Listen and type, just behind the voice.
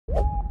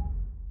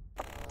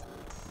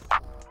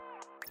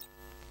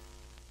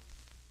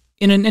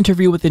In an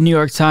interview with the New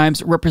York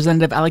Times,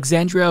 Representative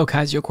Alexandria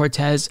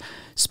Ocasio-Cortez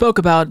spoke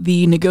about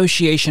the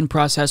negotiation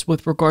process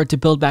with regard to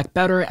Build Back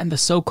Better and the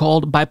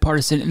so-called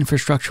bipartisan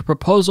infrastructure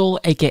proposal,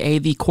 aka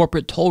the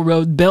corporate toll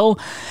road bill.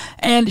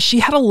 And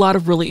she had a lot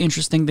of really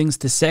interesting things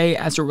to say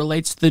as it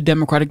relates to the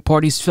Democratic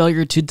Party's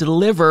failure to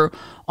deliver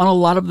on a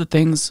lot of the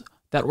things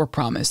that were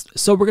promised.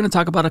 So we're going to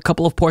talk about a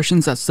couple of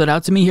portions that stood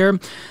out to me here,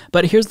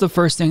 but here's the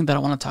first thing that I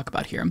want to talk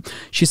about here.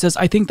 She says,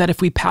 I think that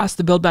if we pass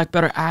the Build Back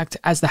Better Act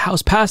as the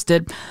House passed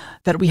it,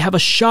 that we have a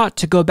shot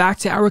to go back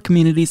to our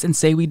communities and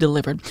say we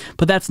delivered.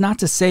 But that's not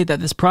to say that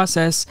this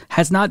process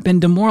has not been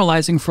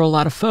demoralizing for a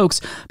lot of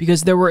folks,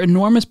 because there were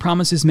enormous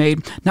promises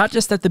made, not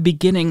just at the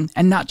beginning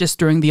and not just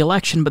during the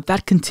election, but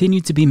that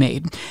continued to be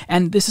made.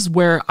 And this is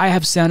where I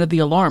have sounded the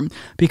alarm,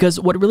 because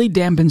what really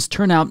dampens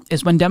turnout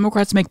is when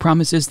Democrats make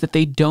promises that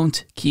they don't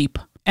keep.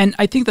 And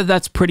I think that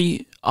that's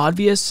pretty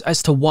obvious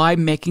as to why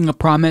making a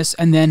promise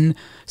and then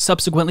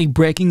subsequently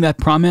breaking that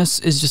promise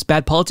is just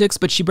bad politics,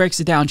 but she breaks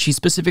it down. She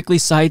specifically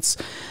cites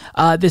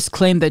this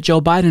claim that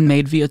Joe Biden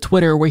made via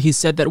Twitter, where he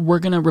said that we're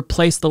going to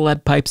replace the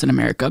lead pipes in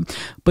America.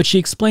 But she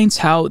explains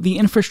how the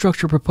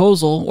infrastructure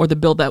proposal, or the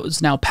bill that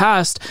was now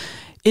passed,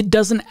 it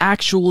doesn't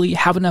actually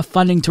have enough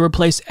funding to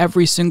replace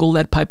every single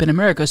lead pipe in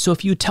America. So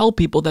if you tell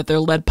people that their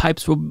lead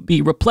pipes will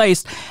be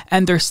replaced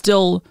and they're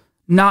still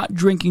not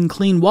drinking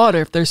clean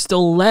water, if there's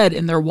still lead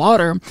in their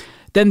water,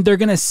 then they're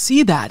going to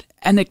see that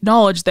and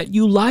acknowledge that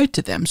you lied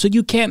to them. So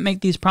you can't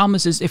make these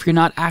promises if you're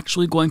not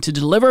actually going to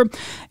deliver.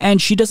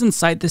 And she doesn't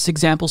cite this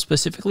example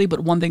specifically, but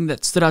one thing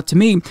that stood out to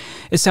me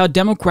is how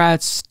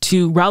Democrats,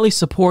 to rally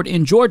support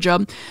in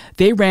Georgia,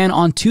 they ran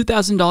on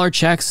 $2,000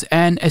 checks,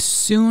 and as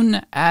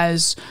soon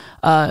as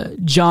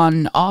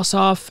Jon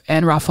Ossoff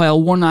and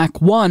Raphael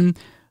Warnock won,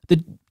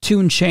 the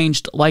tune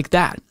changed like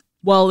that.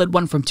 Well, it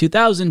went from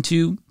 2,000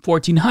 to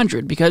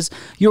 1,400 because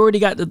you already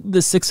got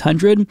the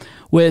 600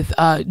 with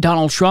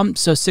Donald Trump.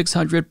 So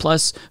 600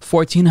 plus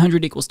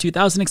 1,400 equals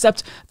 2,000,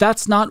 except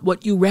that's not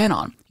what you ran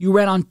on. You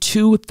ran on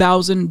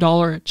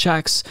 $2,000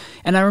 checks.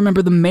 And I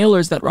remember the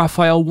mailers that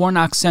Raphael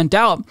Warnock sent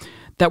out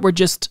that were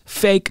just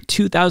fake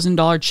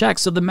 $2,000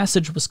 checks. So the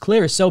message was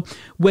clear. So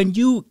when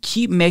you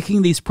keep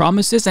making these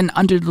promises and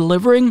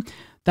under-delivering,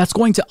 that's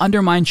going to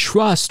undermine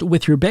trust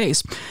with your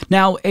base.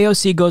 Now,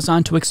 AOC goes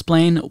on to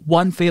explain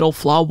one fatal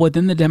flaw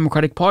within the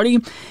Democratic Party,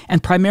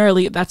 and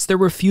primarily that's their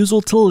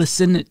refusal to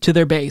listen to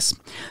their base.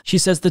 She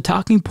says the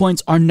talking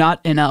points are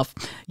not enough.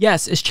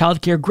 Yes, is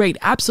childcare great?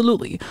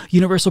 Absolutely.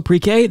 Universal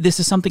pre-K,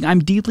 this is something I'm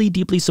deeply,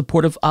 deeply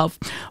supportive of.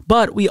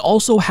 But we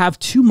also have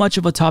too much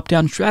of a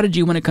top-down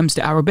strategy when it comes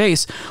to our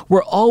base.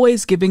 We're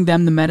always giving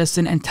them the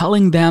medicine and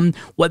telling them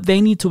what they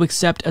need to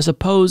accept, as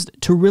opposed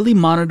to really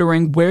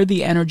monitoring where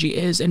the energy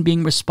is and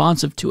being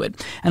responsive to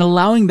it and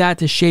allowing that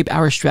to shape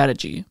our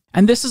strategy.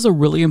 And this is a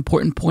really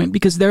important point,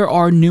 because there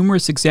are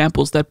numerous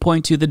examples that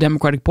point to the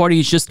Democratic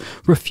Party's just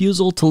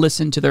refusal to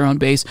listen to their own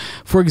base.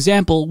 For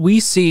example, we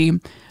see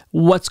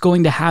what's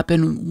going to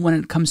happen when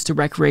it comes to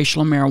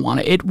recreational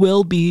marijuana. It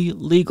will be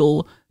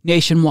legal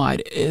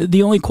nationwide.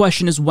 The only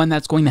question is when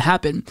that's going to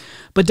happen.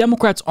 But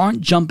Democrats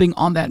aren't jumping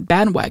on that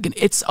bandwagon.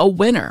 It's a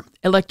winner.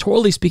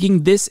 Electorally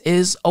speaking, this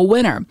is a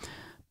winner.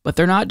 But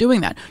they're not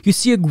doing that. You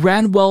see a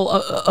groundswell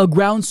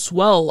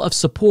of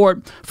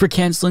support for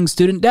canceling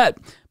student debt,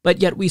 but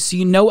yet we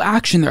see no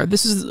action there.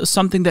 This is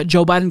something that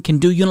Joe Biden can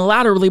do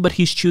unilaterally, but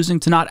he's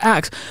choosing to not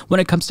act when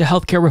it comes to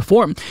healthcare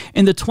reform.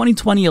 In the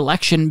 2020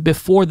 election,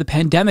 before the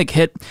pandemic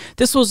hit,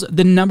 this was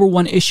the number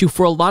one issue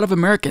for a lot of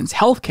Americans,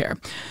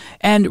 healthcare.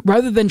 And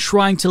rather than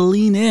trying to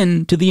lean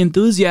in to the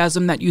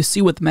enthusiasm that you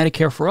see with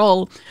Medicare for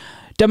All,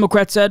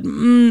 Democrats said,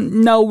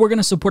 no, we're going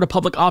to support a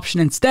public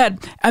option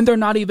instead, and they're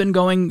not even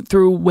going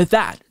through with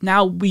that.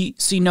 Now we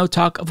see no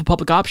talk of a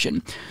public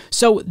option.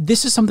 So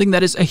this is something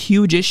that is a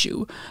huge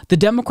issue. The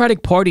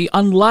Democratic Party,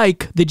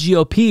 unlike the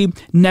GOP,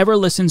 never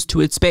listens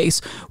to its base,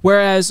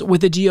 whereas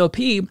with the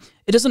GOP,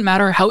 it doesn't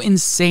matter how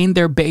insane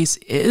their base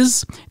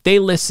is, they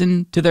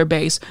listen to their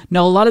base.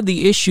 Now, a lot of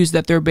the issues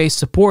that their base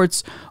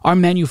supports are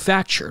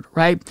manufactured,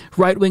 right?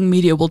 Right-wing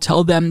media will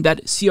tell them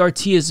that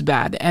CRT is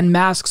bad and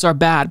masks are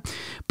bad,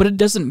 but it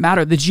doesn't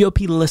matter. The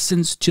GOP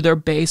listens to their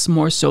base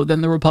more so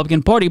than the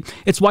Republican Party.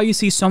 It's why you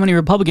see so many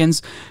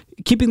Republicans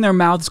keeping their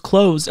mouths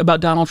closed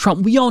about Donald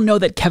Trump. We all know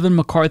that Kevin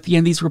McCarthy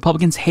and these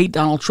Republicans hate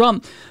Donald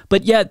Trump,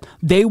 but yet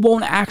they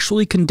won't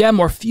actually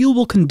condemn, or few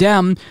will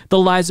condemn, the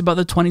lies about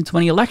the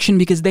 2020 election,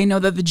 because they know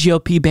that the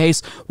GOP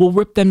base will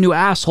rip them new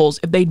assholes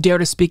if they dare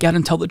to speak out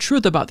and tell the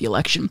truth about the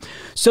election.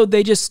 So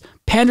they just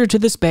pander to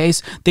this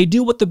base. They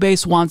do what the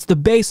base wants. The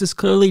base is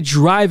clearly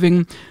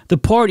driving the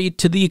party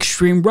to the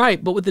extreme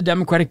right. But with the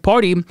Democratic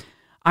Party,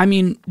 I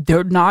mean,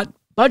 they're not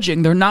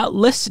budging. They're not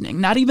listening,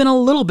 not even a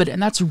little bit.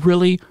 And that's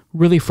really,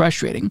 really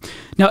frustrating.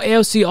 Now,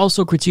 AOC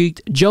also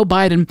critiqued Joe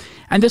Biden,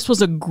 and this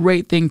was a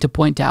great thing to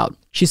point out.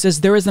 She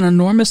says there is an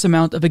enormous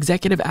amount of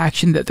executive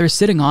action that they're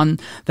sitting on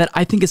that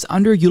I think is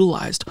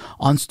underutilized.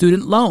 On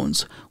student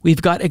loans,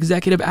 we've got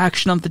executive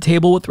action on the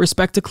table with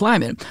respect to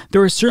climate.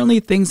 There are certainly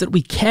things that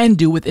we can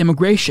do with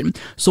immigration.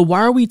 So why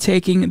are we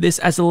taking this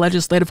as a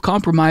legislative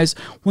compromise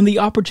when the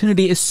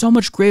opportunity is so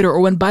much greater, or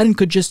when Biden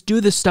could just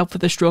do this stuff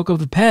with a stroke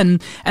of a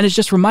pen, and it's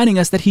just reminding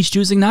us that he's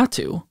choosing not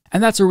to?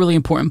 And that's a really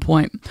important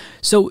point.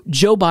 So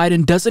Joe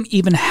Biden doesn't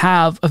even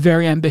have a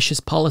very ambitious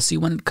policy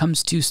when it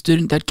comes to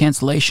student debt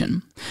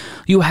cancellation.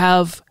 You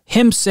have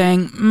him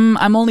saying,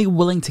 I'm only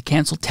willing to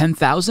cancel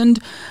 10,000,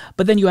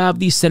 but then you have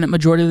the Senate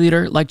Majority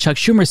Leader like Chuck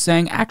Schumer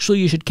saying, actually,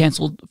 you should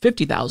cancel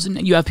 50,000.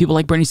 And you have people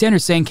like Bernie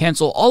Sanders saying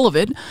cancel all of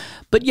it,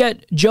 but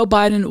yet Joe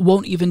Biden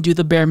won't even do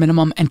the bare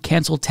minimum and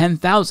cancel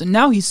 10,000.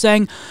 Now he's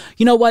saying,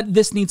 you know what,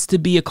 this needs to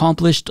be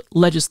accomplished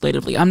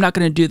legislatively. I'm not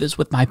going to do this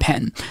with my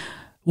pen.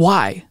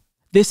 Why?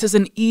 This is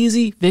an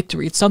easy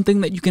victory. It's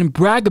something that you can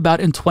brag about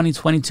in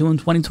 2022 and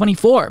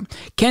 2024.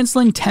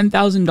 Canceling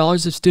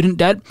 $10,000 of student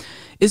debt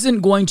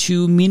isn't going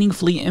to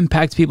meaningfully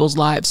impact people's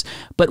lives,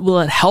 but will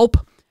it help?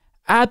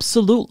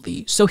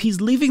 Absolutely. So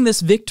he's leaving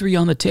this victory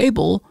on the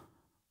table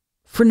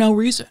for no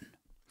reason.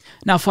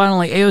 Now,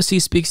 finally,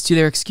 AOC speaks to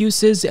their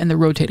excuses and the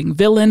rotating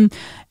villain,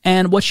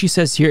 and what she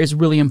says here is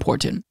really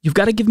important. You've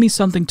got to give me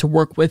something to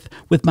work with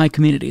my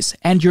communities,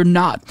 and you're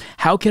not.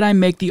 How can I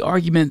make the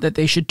argument that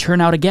they should turn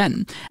out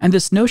again? And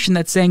this notion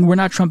that saying we're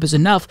not Trump is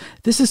enough,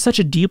 this is such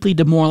a deeply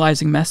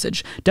demoralizing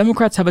message.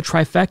 Democrats have a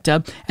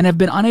trifecta and have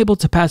been unable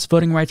to pass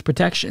voting rights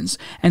protections,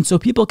 and so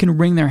people can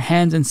wring their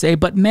hands and say,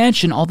 but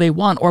Manchin all they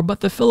want, or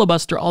but the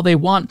filibuster all they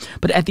want.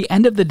 But at the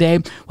end of the day,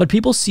 what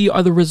people see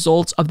are the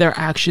results of their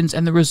actions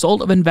and the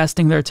result of investing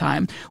their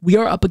time. We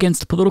are up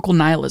against political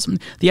nihilism,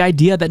 the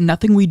idea that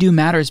nothing we do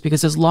matters,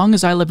 because as long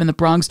as I live in the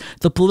Bronx,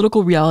 the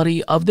political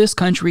reality of this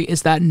country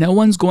is that no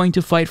one's going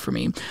to fight for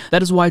me.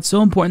 That is why it's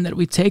so important that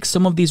we take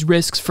some of these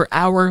risks for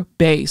our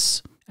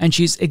base. And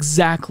she's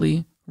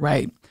exactly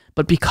right.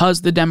 But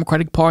because the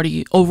Democratic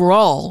Party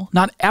overall,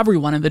 not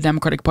everyone in the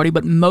Democratic Party,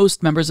 but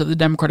most members of the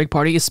Democratic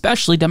Party,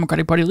 especially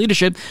Democratic Party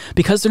leadership,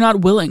 because they're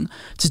not willing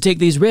to take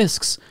these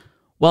risks,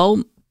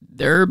 well,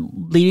 they're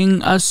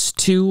leading us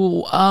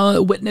to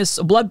witness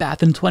a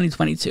bloodbath in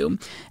 2022.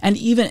 And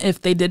even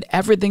if they did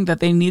everything that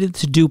they needed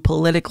to do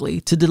politically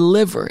to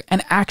deliver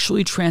and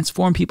actually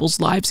transform people's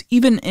lives,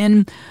 even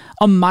in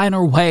a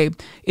minor way,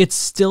 it's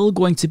still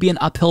going to be an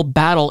uphill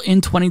battle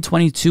in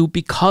 2022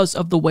 because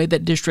of the way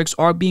that districts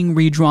are being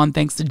redrawn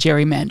thanks to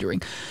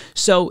gerrymandering.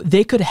 So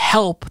they could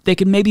help, they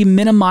could maybe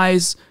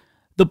minimize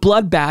the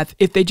bloodbath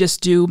if they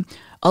just do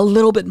a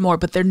little bit more,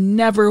 but they're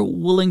never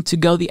willing to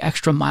go the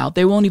extra mile.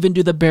 They won't even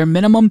do the bare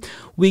minimum.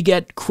 We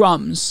get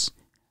crumbs,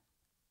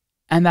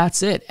 and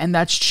that's it. And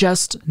that's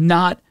just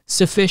not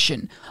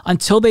sufficient.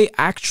 Until they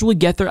actually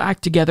get their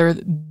act together,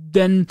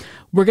 then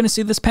we're going to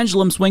see this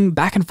pendulum swing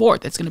back and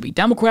forth. It's going to be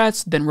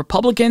Democrats, then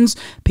Republicans.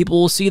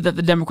 People will see that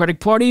the Democratic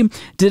Party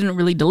didn't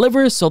really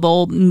deliver, so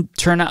they'll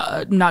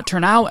not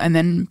turn out, and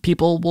then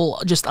people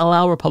will just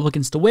allow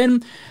Republicans to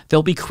win.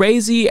 They'll be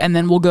crazy, and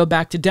then we'll go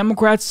back to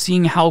Democrats,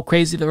 seeing how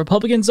crazy the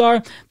Republicans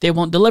are. They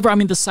won't deliver. I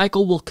mean, the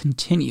cycle will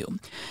continue.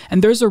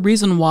 And there's a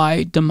reason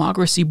why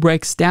democracy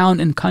breaks down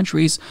in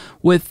countries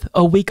with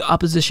a weak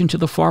opposition to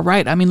the far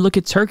right. I mean, look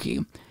at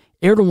Turkey.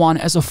 Erdogan,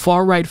 as a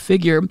far-right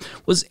figure,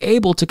 was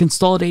able to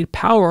consolidate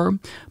power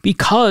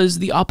because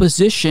the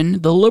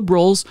opposition, the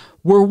liberals,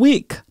 were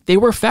weak. They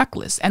were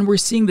feckless. And we're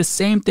seeing the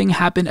same thing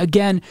happen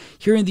again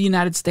here in the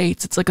United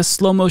States. It's like a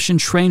slow-motion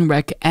train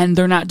wreck, and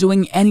they're not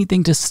doing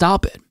anything to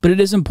stop it. But it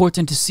is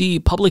important to see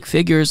public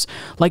figures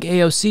like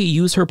AOC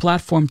use her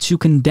platform to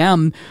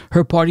condemn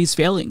her party's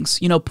failings,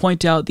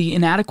 point out the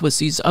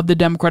inadequacies of the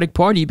Democratic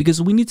Party,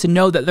 because we need to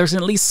know that there's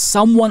at least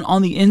someone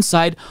on the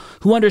inside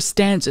who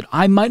understands it.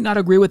 I might not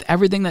agree with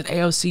everything that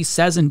AOC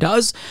says and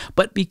does,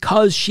 but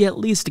because she at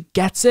least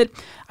gets it,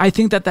 I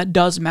think that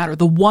does matter.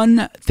 The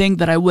one thing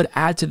that I would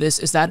add to this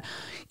is that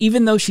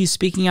even though she's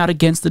speaking out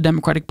against the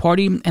Democratic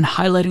Party and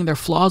highlighting their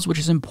flaws, which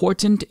is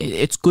important,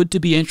 it's good to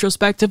be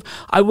introspective,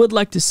 I would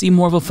like to see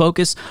more of a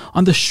focus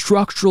on the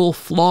structural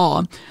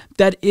flaw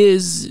that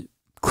is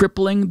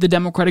crippling the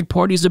Democratic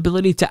Party's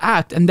ability to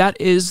act, and that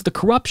is the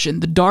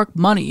corruption, the dark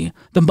money,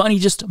 the money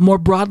just more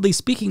broadly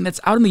speaking that's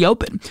out in the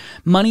open.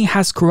 Money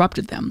has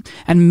corrupted them,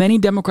 and many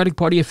Democratic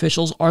Party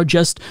officials are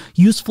just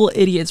useful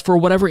idiots for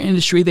whatever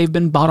industry they've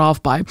been bought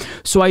off by.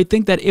 So I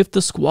think that if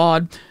the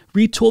squad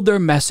retooled their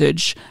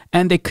message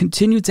and they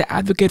continued to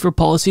advocate for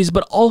policies,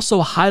 but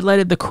also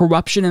highlighted the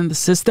corruption in the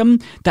system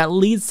that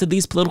leads to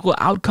these political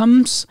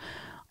outcomes,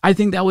 I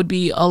think that would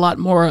be a lot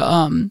more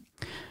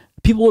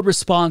people would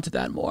respond to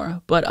that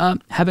more. But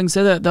having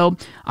said that, though,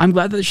 I'm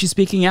glad that she's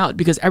speaking out,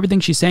 because everything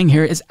she's saying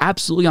here is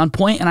absolutely on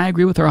point, and I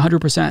agree with her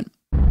 100%.